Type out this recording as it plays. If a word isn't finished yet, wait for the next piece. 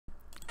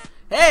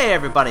Hey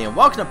everybody, and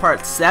welcome to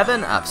part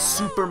 7 of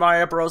Super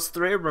Mario Bros.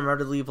 3. Remember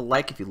to leave a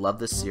like if you love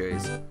this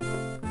series.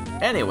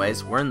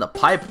 Anyways, we're in the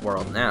pipe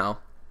world now.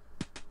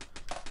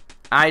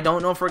 I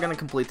don't know if we're going to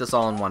complete this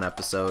all in one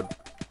episode.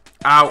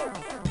 Ow!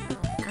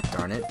 God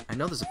darn it, I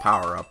know there's a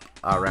power-up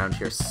around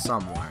here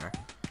somewhere.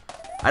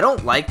 I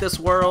don't like this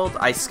world.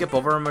 I skip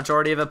over a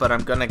majority of it, but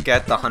I'm going to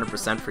get the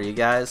 100% for you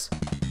guys.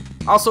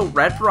 Also,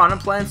 red piranha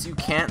plants, you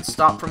can't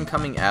stop from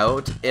coming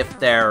out if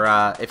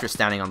you're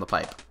standing on the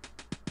pipe.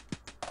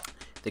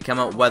 They come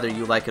out whether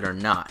you like it or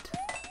not.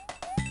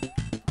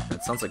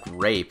 That sounds like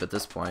rape at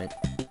this point.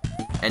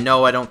 And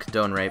no, I don't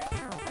condone rape.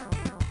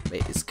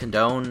 Wait, is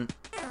condone,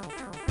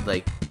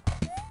 like,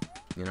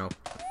 you know...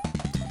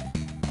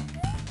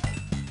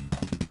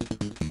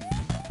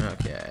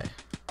 Okay.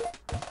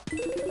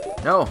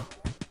 No!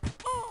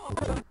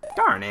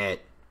 Darn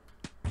it!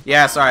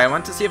 Yeah, sorry, I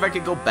went to see if I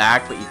could go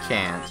back, but you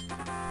can't.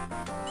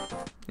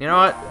 You know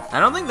what? I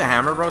don't think the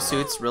Hammer Bro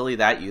suit's really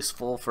that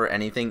useful for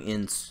anything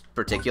in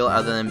particular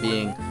other than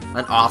being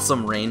an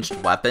awesome ranged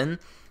weapon.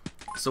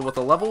 So with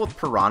a level with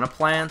piranha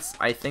plants,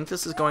 I think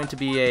this is going to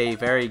be a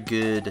very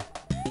good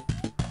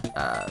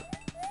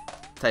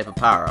type of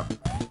power-up.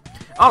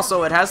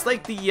 Also, it has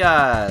like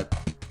the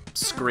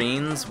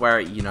screens where,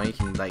 you know, you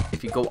can, like,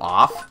 if you go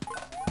off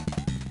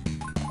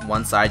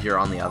one side, you're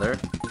on the other.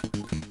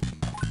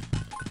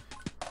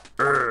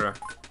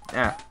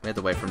 Yeah, we had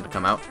to wait for him to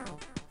come out.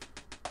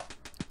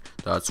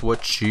 That's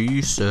what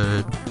she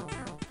said.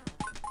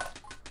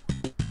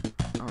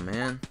 Oh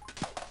man,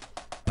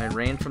 my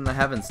rain from the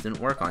heavens didn't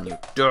work on you.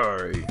 Die.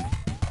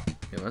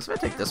 Okay, what if I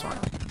take this one?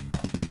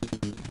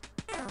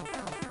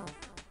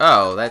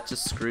 Oh, that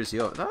just screws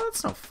you over. Oh,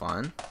 that's no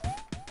fun.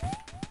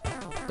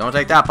 Don't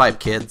take that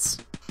pipe, kids.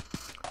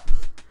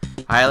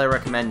 I highly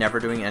recommend never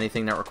doing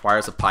anything that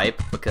requires a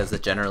pipe because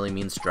it generally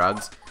means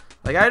drugs.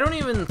 Like, I don't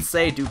even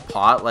say do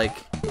pot, like,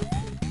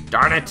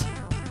 darn it.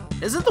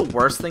 Isn't the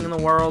worst thing in the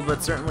world,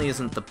 but certainly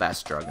isn't the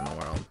best drug in the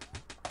world.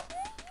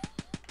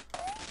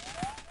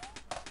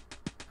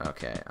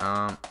 Okay,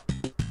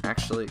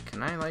 actually,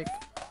 can I, like...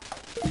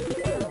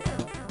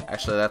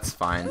 Actually, that's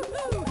fine.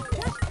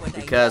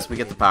 Because we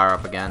get the power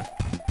up again.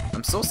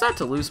 I'm so sad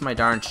to lose my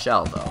darn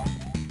shell, though.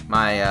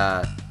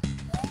 My,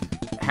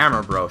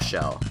 Hammer Bro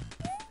shell.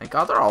 Thank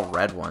God they're all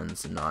red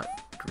ones and not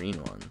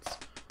green ones.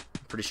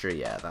 I'm pretty sure,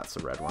 yeah, that's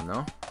a red one,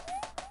 though.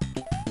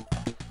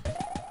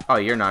 Oh,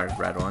 you're not a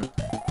red one.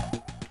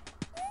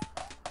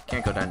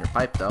 Can't go down your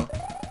pipe, though.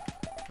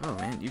 Oh,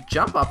 man, you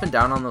jump up and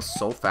down on those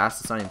so fast,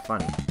 it's not even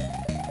funny.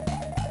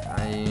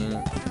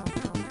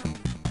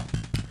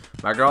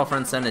 My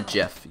girlfriend sent a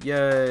GIF.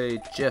 Yay,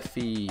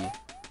 Jiffy.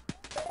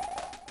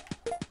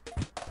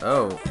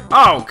 Oh.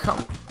 Oh,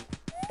 come.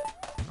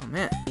 Oh,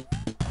 man.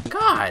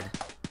 God.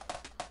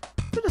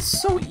 That is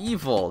so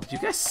evil. Do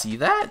you guys see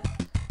that?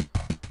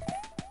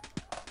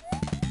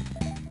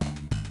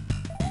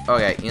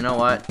 Okay, you know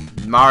what?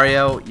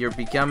 Mario, you're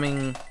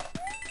beginning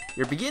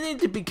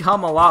to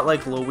become a lot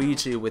like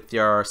Luigi with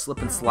your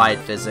slip and slide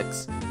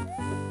physics.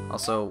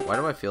 Also, why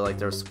do I feel like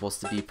there's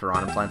supposed to be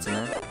piranha plants in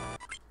there?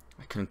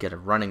 I couldn't get a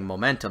running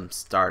momentum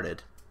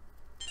started.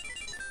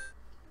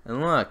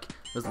 And look,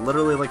 there's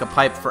literally like a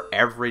pipe for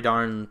every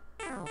darn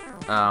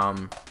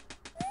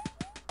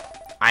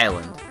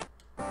island.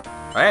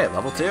 Alright,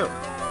 level 2.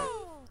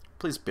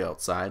 Please be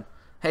outside.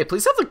 Hey,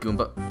 please have the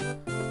Goomba.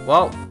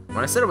 Well, when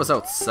I said it was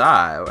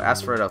outside, I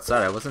asked for it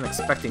outside, I wasn't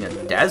expecting a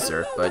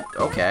desert, but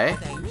okay.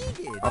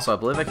 Also, I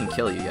believe I can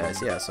kill you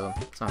guys, yeah, so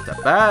it's not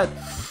that bad.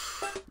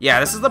 Yeah,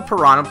 this is the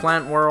piranha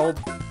plant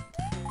world.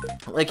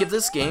 Like, if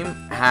this game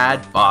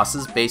had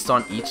bosses based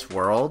on each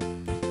world,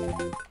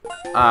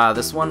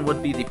 this one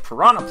would be the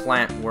piranha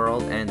plant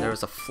world, and there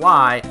was a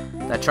fly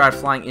that tried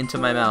flying into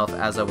my mouth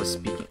as I was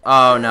speaking.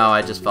 Oh no,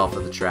 I just fell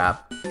for the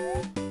trap.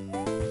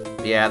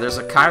 Yeah, there's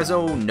a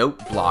Kaizo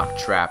note block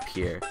trap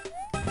here.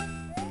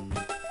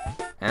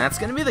 And that's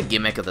gonna be the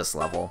gimmick of this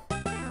level.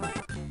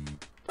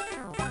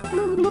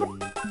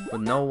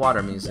 With no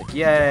water music.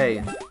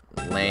 Yay!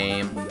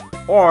 Lame.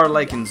 Or,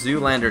 like in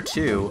Zoolander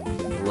 2,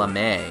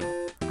 Lame.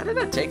 How did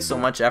that take so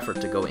much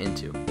effort to go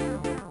into?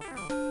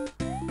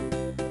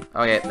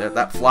 Okay,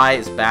 that fly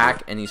is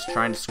back, and he's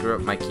trying to screw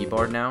up my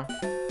keyboard now.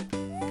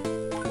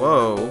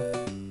 Whoa.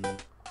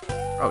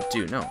 Oh,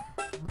 dude, no.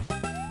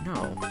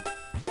 No.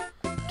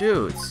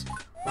 Dudes,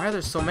 why are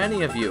there so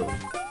many of you?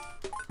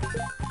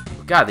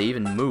 God, they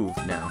even move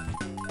now.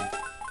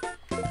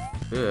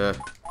 Ugh.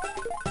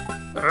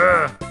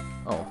 Ugh.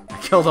 Oh, I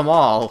killed them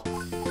all.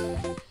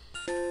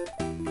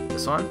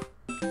 This one?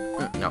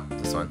 No,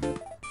 this one.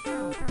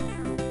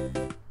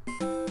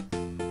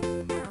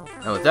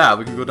 And with that,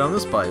 we can go down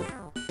this pipe.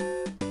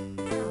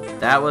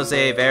 That was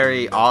a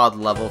very odd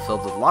level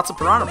filled with lots of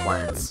piranha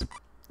plants.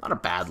 Not a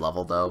bad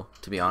level, though,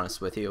 to be honest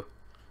with you.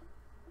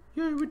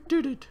 Yeah, we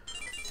did it.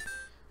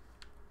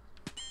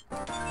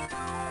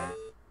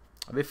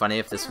 It'd be funny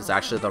if this was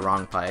actually the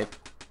wrong pipe.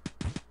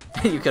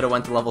 You could have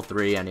went to level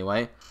 3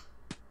 anyway.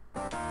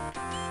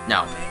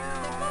 No.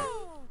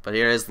 But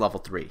here is level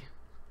 3.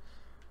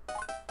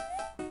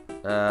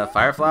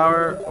 Fire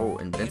flower. Oh,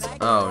 invincible.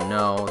 Oh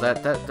no,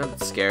 that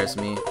scares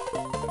me.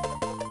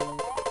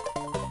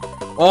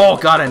 Oh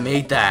god, I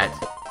made that.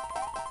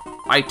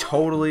 I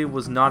totally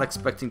was not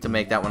expecting to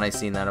make that when I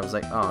seen that. I was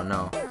like, oh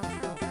no.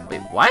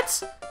 Wait,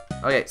 what?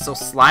 Okay, so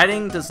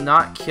sliding does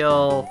not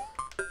kill...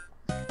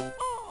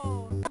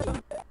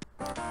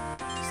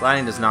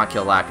 Sliding does not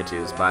kill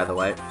Lakitus, by the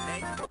way.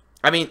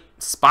 I mean,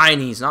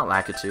 Spinies, not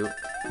Lakitu.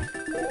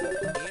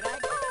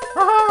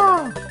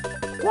 Ah,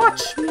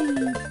 watch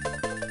me!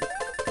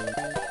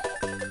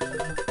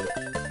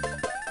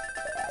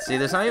 See,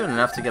 there's not even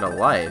enough to get a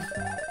life.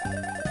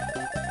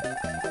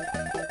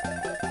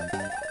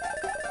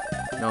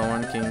 No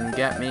one can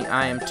get me,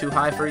 I am too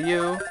high for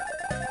you.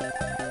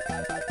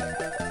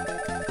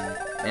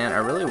 Man, I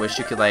really wish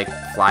you could, like,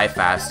 fly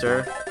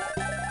faster.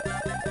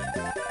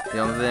 The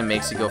only thing that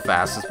makes you go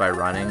fast is by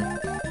running.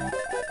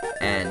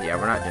 And, yeah,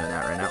 we're not doing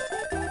that right now.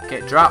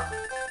 Okay, drop.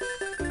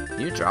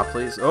 Can you drop,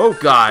 please? Oh,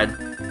 God!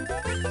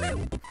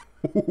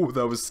 Ooh,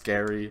 that was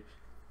scary.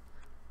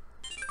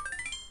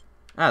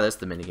 Ah, there's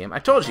the minigame. I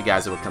told you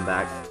guys it would come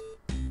back.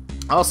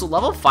 Also,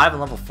 level 5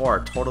 and level 4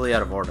 are totally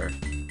out of order.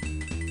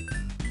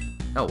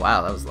 Oh,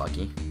 wow, that was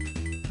lucky.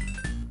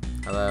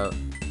 How about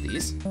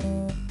these?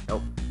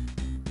 Nope.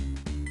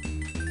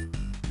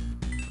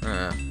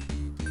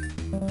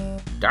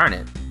 Darn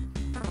it.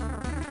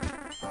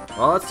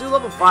 Well, let's do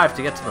level 5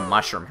 to get to the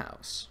mushroom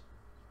house.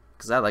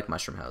 Because I like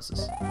mushroom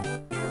houses.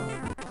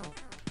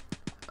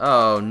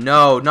 Oh,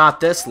 no, not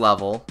this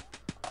level.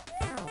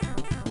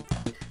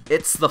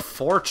 It's the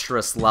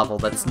fortress level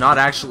that's not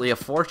actually a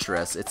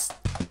fortress. It's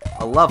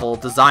a level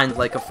designed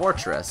like a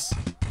fortress.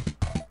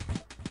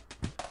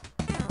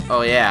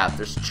 Oh yeah,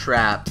 there's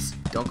traps.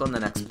 Don't go in the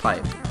next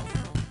pipe.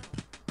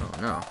 Oh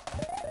no.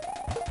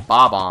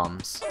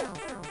 Bob-ombs.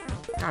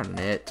 Darn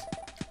it.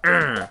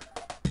 And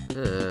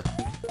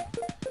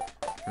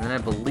then I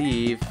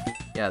believe...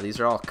 Yeah, these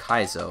are all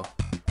Kaizo.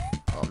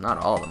 Well, not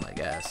all of them, I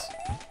guess.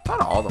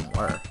 Not all of them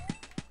were.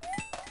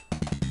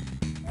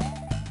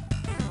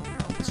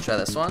 Let's try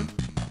this one.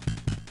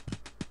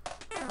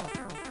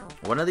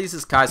 One of these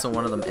is Kaizo,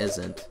 one of them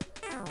isn't.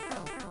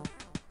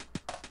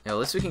 Yeah, at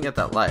least we can get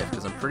that life,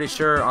 because I'm pretty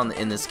sure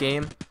in this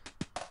game...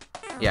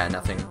 Yeah,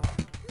 nothing.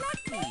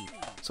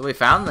 So we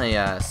found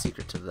the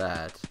secret to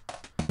that.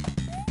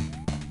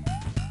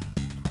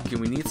 Okay,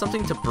 we need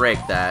something to break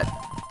that.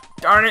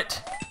 Darn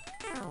it!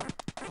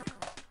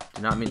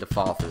 Do not mean to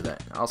fall through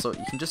that. Also,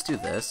 you can just do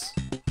this.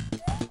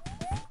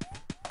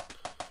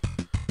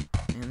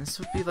 And this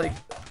would be like...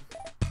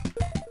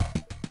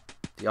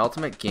 the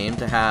ultimate game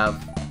to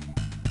have...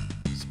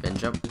 Spin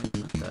jump? What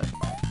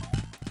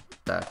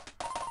the...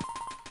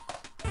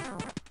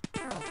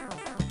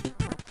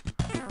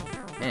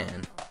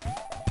 Man.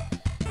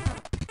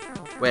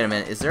 Wait a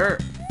minute, is there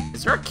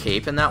a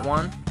cape in that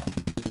one?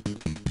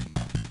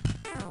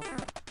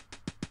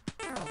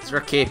 Is there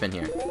a cape in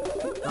here?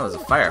 Oh, there's a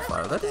fire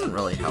flower. That doesn't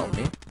really help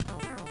me.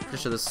 Pretty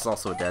sure this is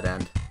also a dead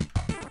end.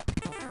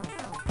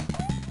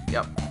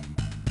 Yep.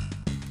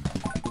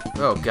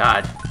 Oh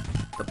god.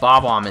 The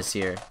bob-omb is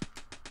here.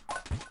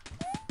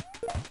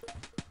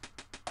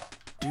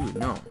 Dude,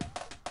 no.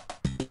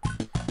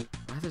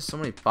 Why are there so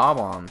many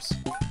bob-ombs?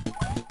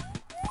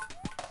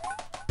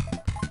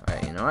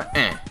 Alright, you know what?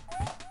 I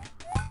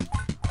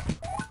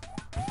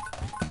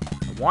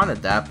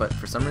wanted that, but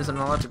for some reason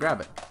I'm not allowed to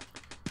grab it.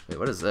 Wait,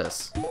 what is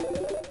this?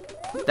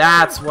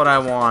 That's what I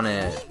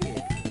wanted!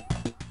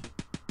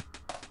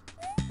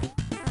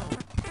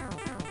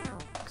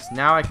 Because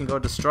now I can go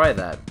destroy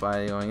that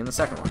by going in the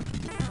second one.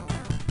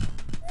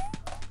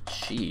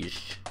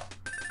 Sheesh.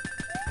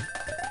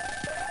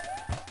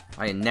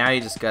 Alright, now you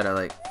just gotta,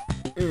 like...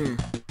 I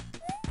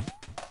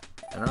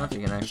don't know if you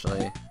can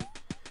actually...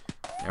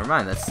 Never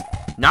mind, that's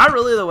not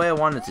really the way I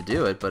wanted to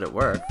do it, but it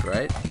worked,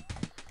 right?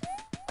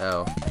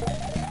 Oh.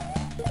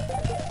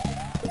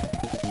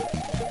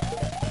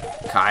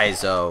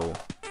 Kaizo.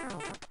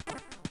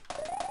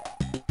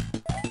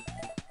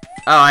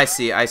 Oh, I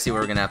see what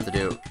we're gonna have to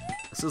do.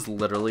 This is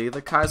literally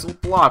the Kaizo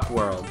block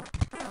world.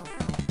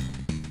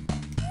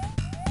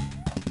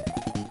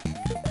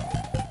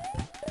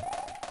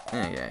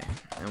 Okay,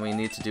 and we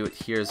need to do it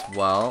here as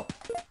well.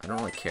 I don't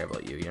really care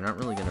about you. You're not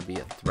really gonna be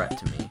a threat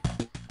to me.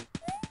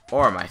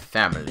 Or my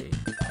family.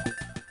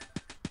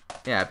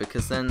 Yeah,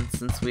 because then,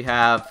 since we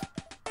have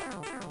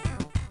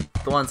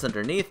the ones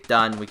underneath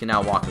done, we can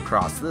now walk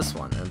across this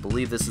one, and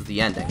believe this is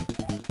the ending.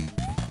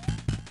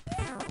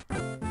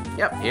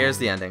 Yep, here's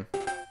the ending.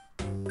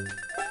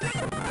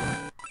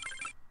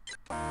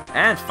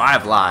 And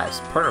 5 lives,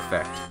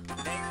 perfect.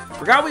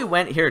 Forgot we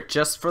went here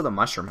just for the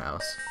mushroom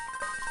house.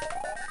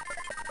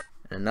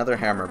 And another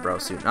hammer bro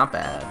suit, not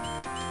bad.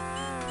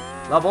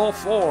 Level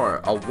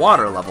 4, a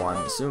water level,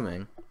 I'm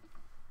assuming.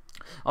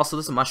 Also,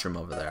 there's a mushroom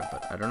over there,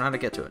 but I don't know how to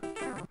get to it.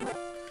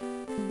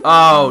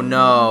 Oh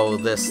no,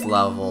 this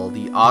level,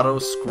 the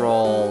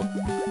auto-scroll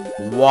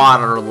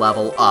water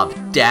level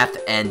of death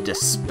and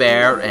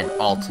despair and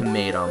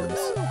ultimatums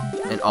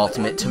and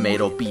ultimate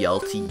tomato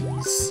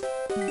BLTs.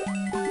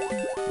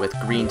 with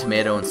green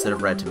tomato instead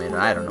of red tomato.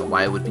 I don't know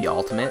why it would be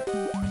ultimate.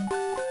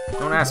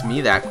 Don't ask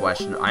me that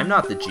question. I'm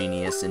not the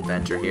genius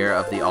inventor here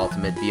of the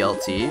ultimate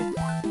BLT.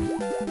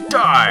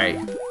 Die!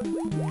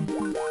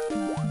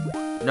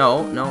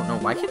 No, no, no.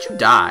 Why can't you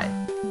die?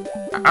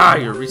 Ah,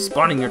 you're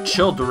respawning your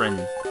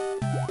children.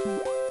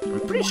 I'm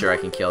pretty sure I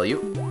can kill you.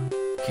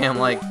 Okay, I'm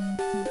like...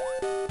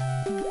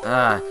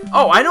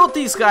 oh, I know what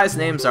these guys'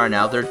 names are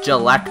now. They're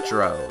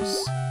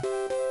Gelectros.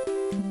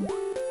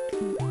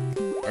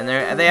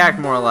 And they act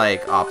more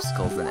like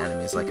obstacles than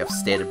enemies, like I've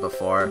stated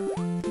before.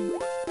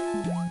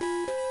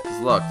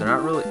 Because look, they're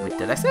not really... Wait,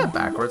 did I say that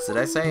backwards? Did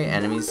I say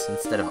enemies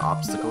instead of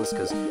obstacles?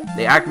 Because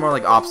they act more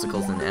like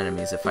obstacles than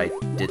enemies if I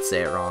did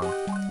say it wrong.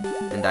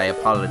 And I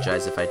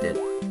apologize if I did.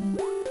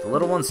 The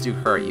little ones do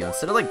hurt you.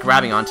 Instead of like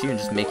grabbing onto you and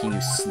just making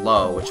you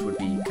slow, which would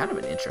be kind of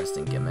an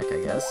interesting gimmick,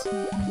 I guess.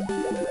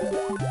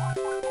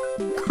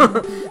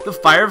 The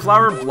fire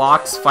flower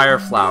blocks fire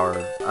flower.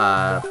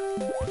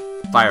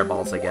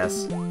 Fireballs, I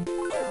guess.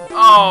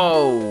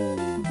 Oh!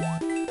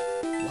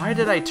 Why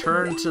did I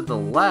turn to the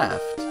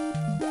left?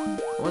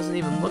 I wasn't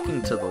even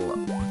looking to the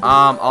left.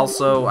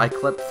 Also, I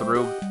clipped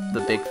through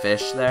the big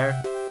fish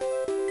there.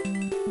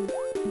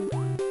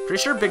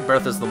 Pretty sure Big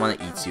Bertha's the one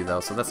that eats you, though,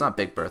 so that's not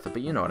Big Bertha,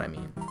 but you know what I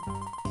mean.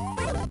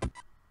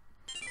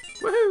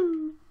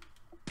 Woohoo!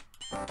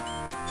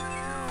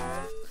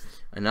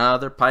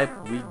 Another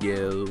pipe we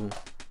go.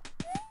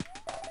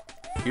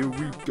 Here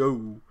we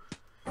go.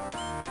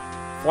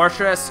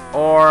 Fortress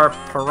or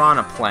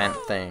piranha plant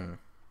thing.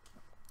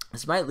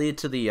 This might lead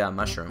to the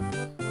mushroom.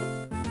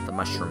 The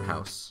mushroom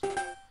house.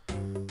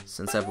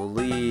 Since I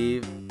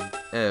believe...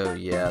 Oh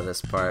yeah,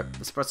 this part.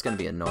 This part's gonna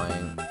be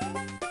annoying.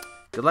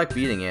 Good luck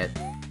beating it.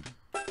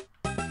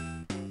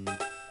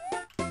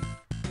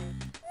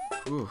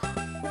 Ooh.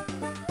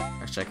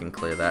 Actually, I can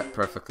clear that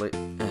perfectly.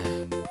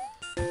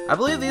 I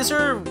believe these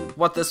are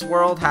what this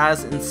world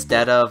has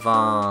instead of,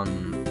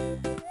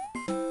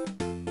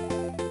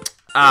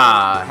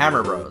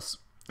 Hammer Bros.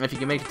 If you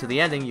can make it to the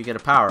ending, you get a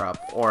power-up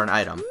or an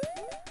item.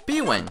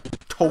 B-Wing!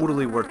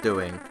 Totally worth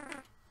doing.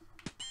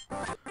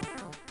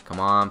 Come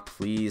on,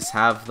 please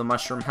have the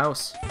mushroom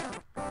house.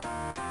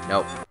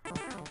 Nope.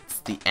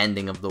 It's the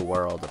ending of the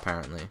world,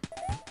 apparently.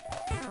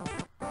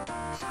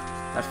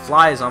 That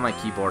fly is on my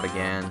keyboard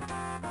again.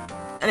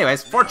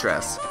 Anyways,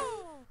 fortress.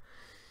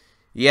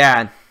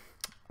 Yeah,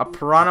 a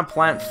piranha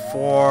plant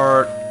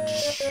fortress.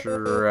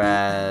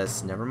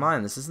 Never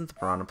mind, this isn't the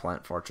piranha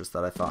plant fortress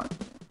that I thought.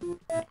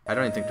 I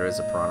don't even think there is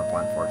a piranha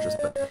plant fortress,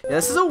 but yeah,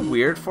 this is a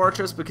weird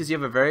fortress because you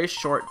have a very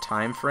short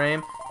time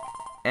frame,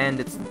 and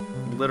it's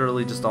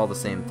literally just all the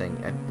same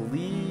thing. I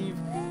believe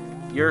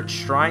you're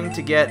trying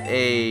to get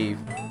a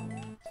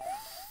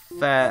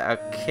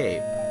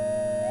cape.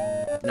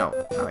 No,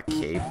 not a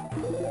cape.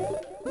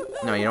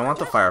 No, you don't want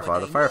the firefly.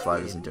 The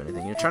firefly doesn't do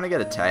anything. You're trying to get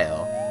a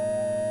tail.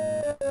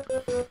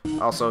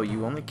 Also,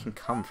 you only can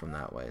come from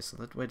that way, so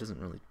that way doesn't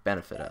really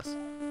benefit us.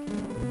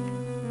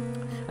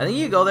 I think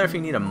you go there if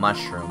you need a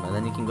mushroom, and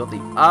then you can go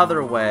the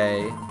other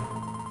way.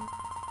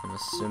 I'm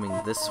assuming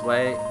this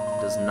way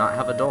does not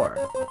have a door.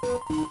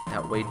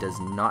 That way does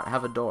not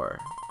have a door.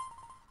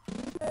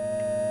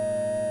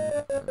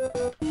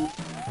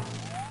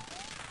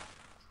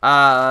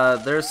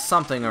 There's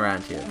something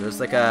around here. There's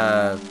like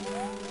a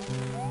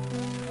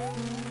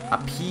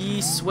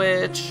P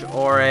switch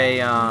or a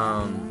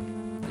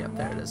yep,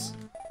 there it is.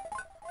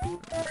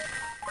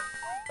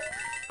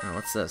 Oh,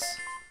 what's this?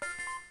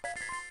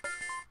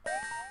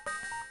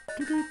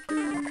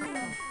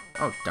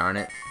 Oh, darn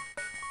it.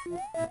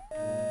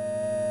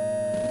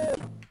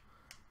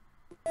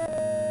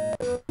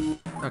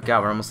 Oh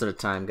god, we're almost out of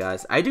time,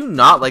 guys. I do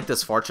not like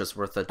this fortress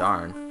worth a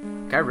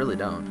darn. Like, I really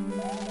don't.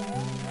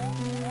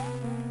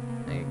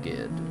 Okay,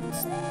 good.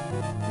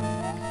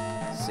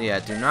 So yeah,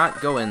 do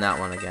not go in that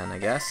one again, I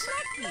guess.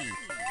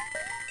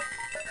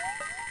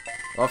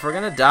 Well, if we're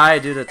gonna die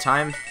due to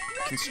time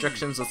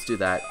constrictions, let's do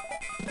that.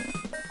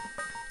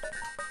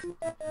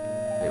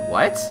 Wait,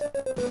 what?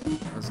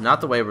 That's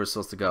not the way we're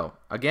supposed to go.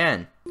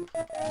 Again.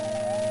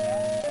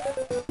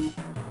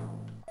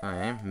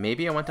 Alright,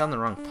 maybe I went down the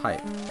wrong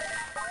pipe.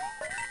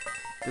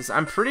 Because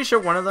I'm pretty sure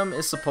one of them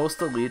is supposed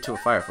to lead to a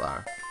fire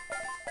flower.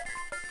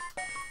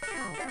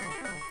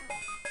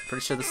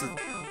 Pretty sure this is...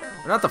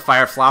 Not the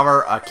fire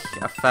flower, a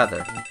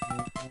feather.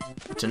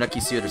 Tanuki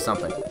suit or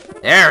something.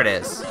 There it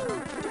is!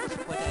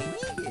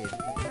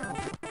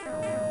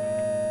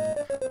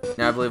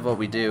 Now I believe what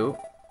we do...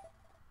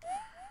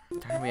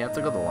 Darn, we have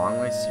to go the long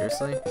way?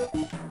 Seriously?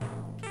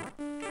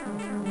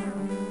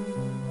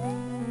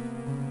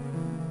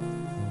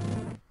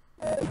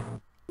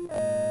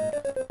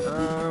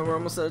 We're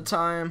almost out of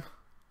time.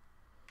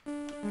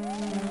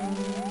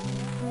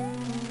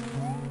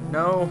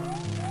 No.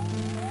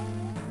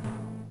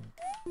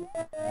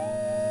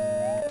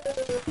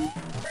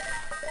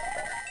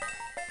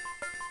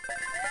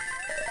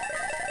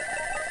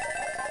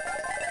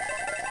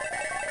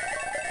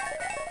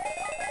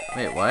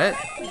 Wait, what?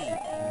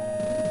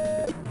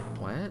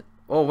 What?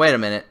 Oh, wait a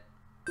minute.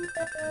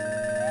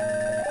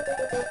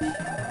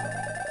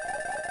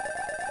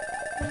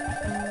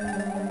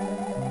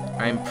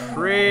 I'm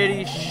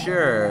pretty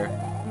sure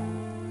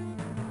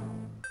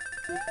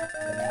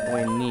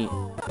we need...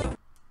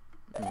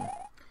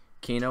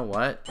 Kino,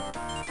 what?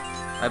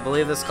 I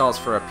believe this calls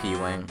for a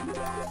P-Wing.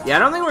 Yeah, I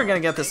don't think we're gonna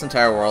get this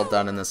entire world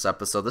done in this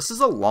episode. This is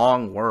a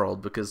long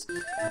world because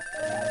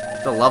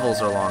the levels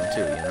are long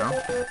too, you know?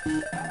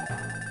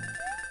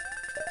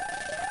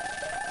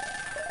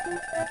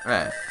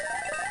 Right.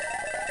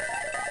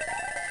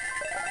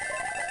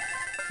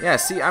 Yeah,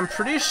 see, I'm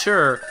pretty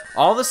sure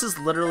all this is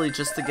literally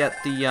just to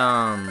get the,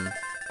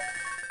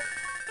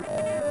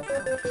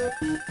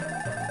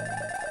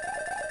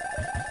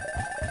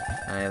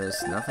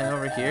 there's nothing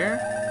over here?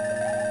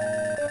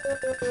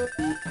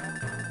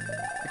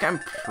 Like, I'm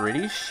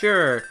pretty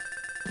sure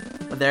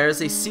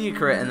there's a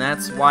secret, and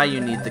that's why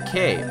you need the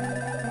cape.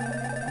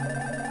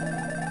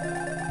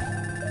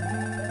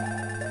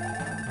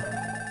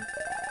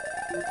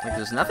 Like,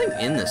 there's nothing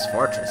in this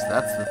fortress,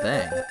 that's the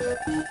thing.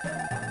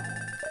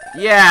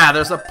 Yeah,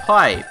 there's a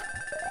pipe!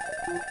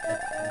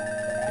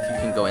 If you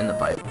can go in the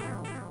pipe.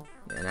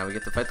 Yeah, now we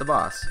get to fight the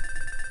boss.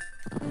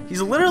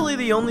 He's literally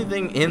the only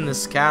thing in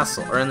this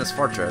castle, or in this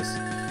fortress.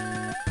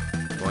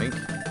 Boink.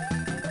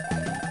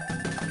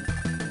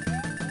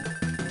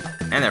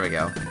 And there we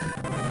go.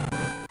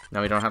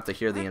 Now we don't have to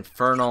hear the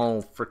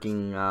infernal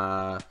freaking,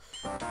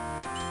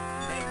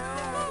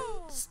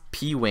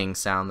 P-Wing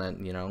sound that,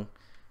 you know,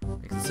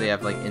 so you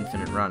have, like,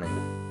 infinite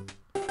running.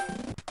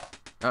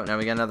 Oh, now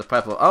we got another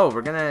pipe. Oh,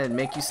 we're gonna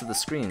make use of the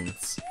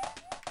screens.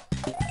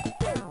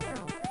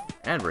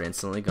 And we're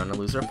instantly gonna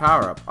lose our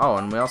power-up. Oh,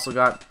 and we also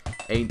got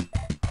a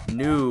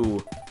new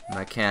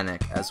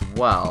mechanic as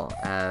well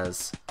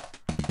as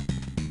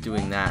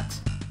doing that.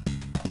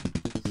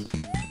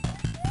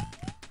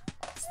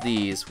 It's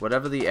these.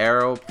 Whatever the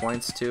arrow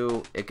points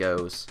to, it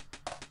goes.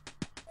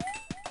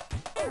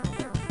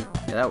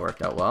 Yeah, that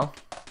worked out well.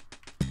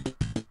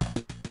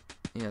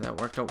 Yeah, that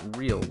worked out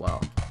real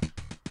well.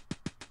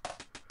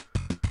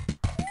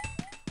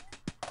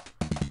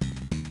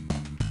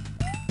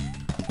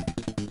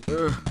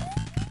 Ugh.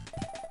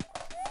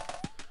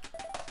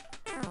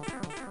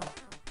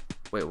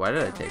 Wait, why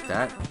did I take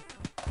that?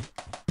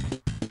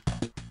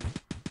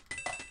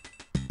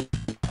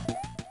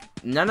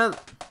 None of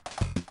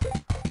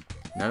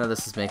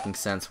this is making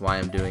sense why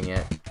I'm doing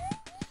it.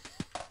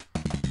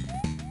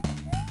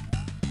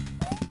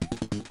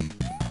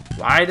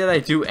 Why did I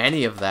do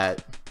any of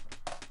that?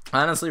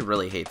 I honestly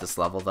really hate this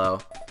level though.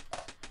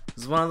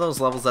 This is one of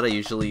those levels that I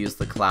usually use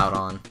the cloud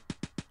on.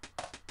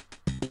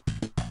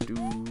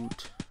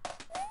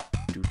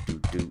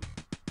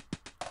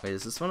 Wait,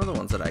 is this one of the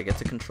ones that I get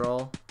to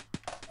control?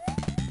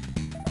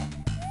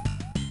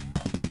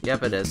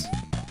 Yep, it is.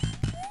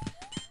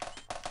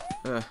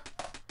 Ugh.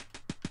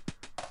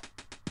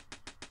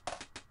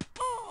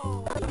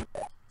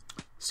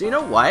 So you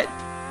know what?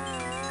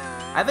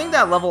 I think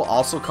that level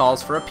also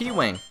calls for a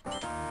P-Wing.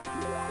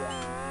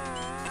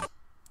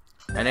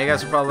 And you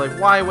guys are probably like,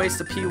 why waste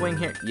a P-Wing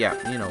here? Yeah,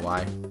 you know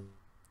why.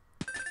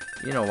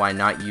 You know why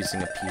not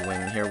using a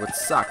P-Wing here would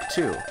suck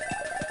too.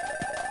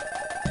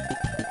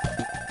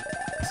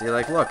 So you're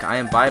like, look, I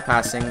am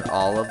bypassing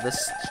all of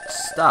this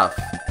stuff.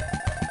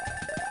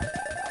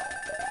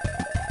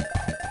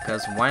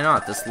 Because why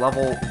not? This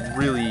level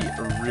really,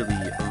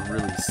 really,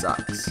 really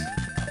sucks.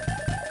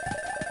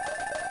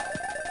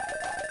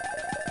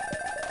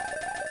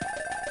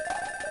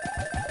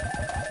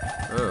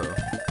 Ooh.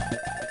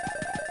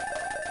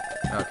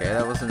 Okay,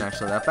 that wasn't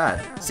actually that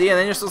bad. See, and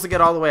then you're supposed to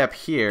get all the way up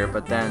here,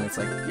 but then it's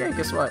like, yeah,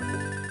 guess what?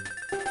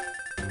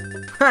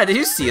 Did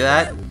you see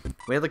that?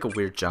 We had like a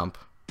weird jump.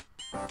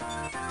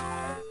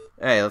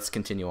 Hey, let's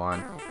continue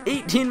on.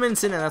 18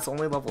 minutes in and that's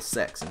only level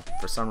 6. And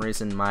for some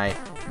reason, my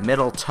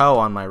middle toe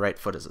on my right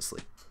foot is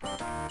asleep.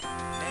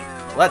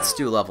 Let's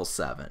do level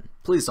 7.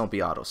 Please don't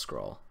be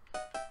auto-scroll.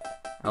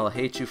 I'll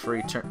hate you for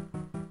eternity.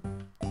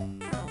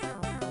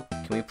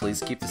 Can we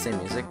please keep the same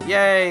music?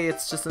 Yay!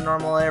 It's just a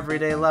normal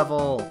everyday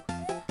level.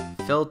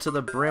 Filled to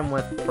the brim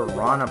with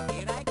piranha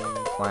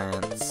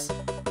plants.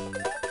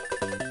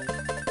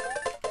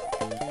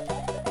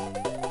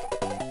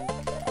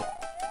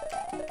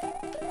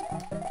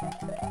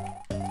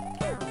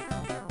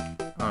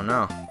 Oh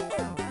no.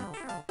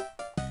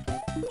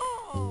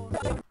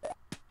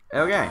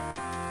 Okay.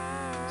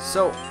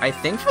 So, I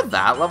think for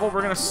that level,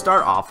 we're gonna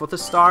start off with a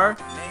star,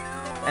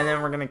 and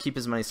then we're gonna keep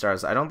as many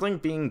stars. I don't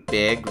think being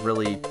big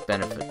really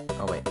benefit.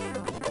 Oh wait.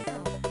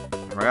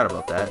 I forgot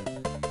about that.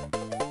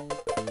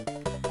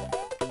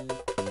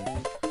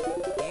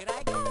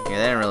 Yeah,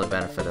 they didn't really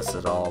benefit us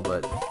at all,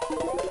 but...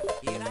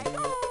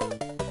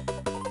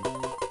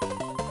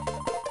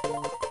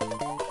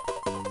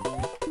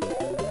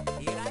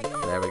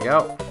 There we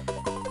go.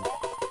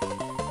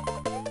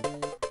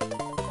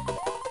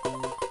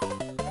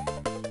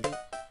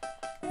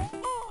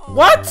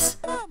 What?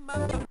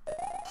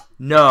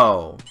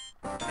 No.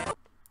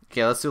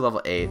 Okay, let's do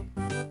level 8.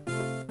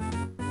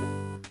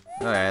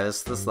 Okay,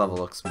 this level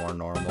looks more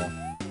normal.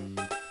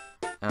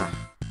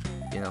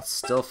 You know,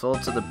 still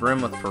filled to the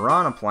brim with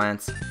piranha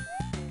plants.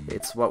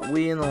 It's what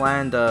we in the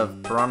land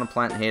of piranha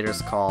plant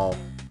haters call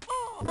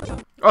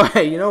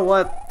Okay, you know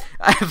what?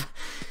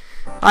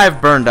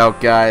 I've burned out,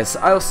 guys.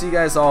 I will see you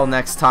guys all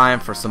next time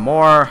for some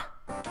more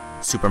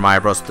Super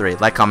Mario Bros. 3.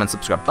 Like, comment,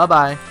 subscribe.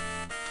 Bye-bye.